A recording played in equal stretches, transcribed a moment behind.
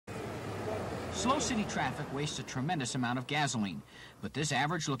Slow city traffic wastes a tremendous amount of gasoline, but this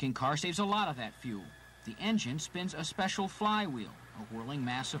average-looking car saves a lot of that fuel. The engine spins a special flywheel, a whirling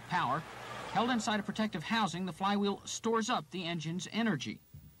mass of power. Held inside a protective housing, the flywheel stores up the engine's energy.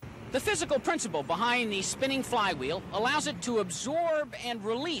 The physical principle behind the spinning flywheel allows it to absorb and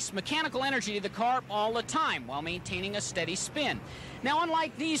release mechanical energy to the car all the time while maintaining a steady spin. Now,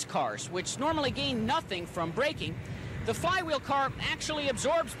 unlike these cars, which normally gain nothing from braking, the flywheel car actually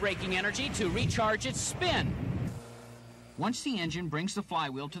absorbs braking energy to recharge its spin. Once the engine brings the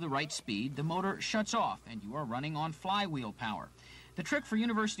flywheel to the right speed, the motor shuts off and you are running on flywheel power. The trick for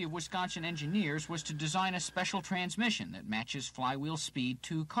University of Wisconsin engineers was to design a special transmission that matches flywheel speed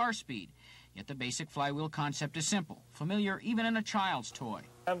to car speed. Yet the basic flywheel concept is simple, familiar even in a child's toy.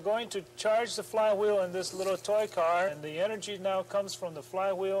 I'm going to charge the flywheel in this little toy car, and the energy now comes from the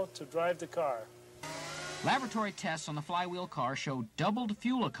flywheel to drive the car. Laboratory tests on the flywheel car show doubled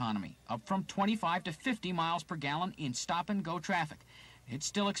fuel economy, up from 25 to 50 miles per gallon in stop-and-go traffic. It's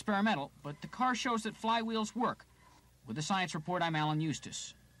still experimental, but the car shows that flywheels work. With the Science Report, I'm Allan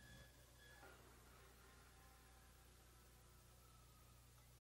Eustis.